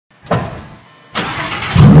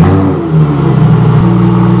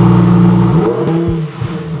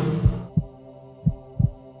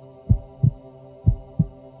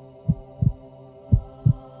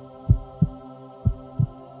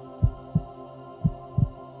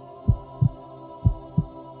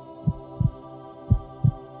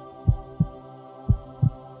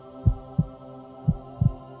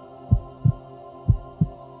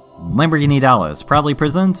Lamborghini Dallas proudly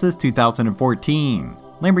presents this 2014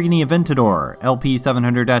 Lamborghini Aventador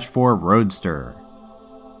LP700-4 Roadster.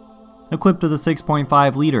 Equipped with a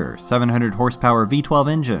 6.5-liter, 700 horsepower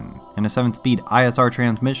V12 engine and a 7-speed ISR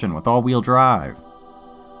transmission with all-wheel drive.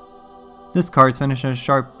 This car is finished in a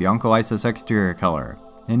sharp Bianco Isis exterior color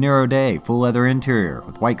and Nero Ade full leather interior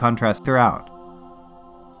with white contrast throughout.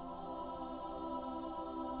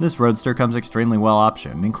 This Roadster comes extremely well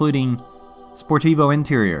optioned, including Sportivo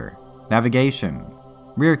interior, navigation,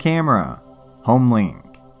 rear camera,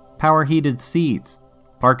 Homelink, power heated seats,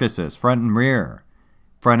 park assist front and rear,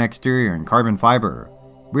 front exterior in carbon fiber,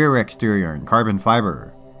 rear exterior in carbon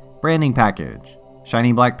fiber, branding package,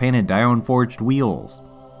 shiny black painted Dione forged wheels,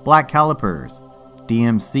 black calipers,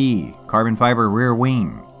 DMC, carbon fiber rear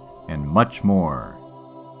wing, and much more.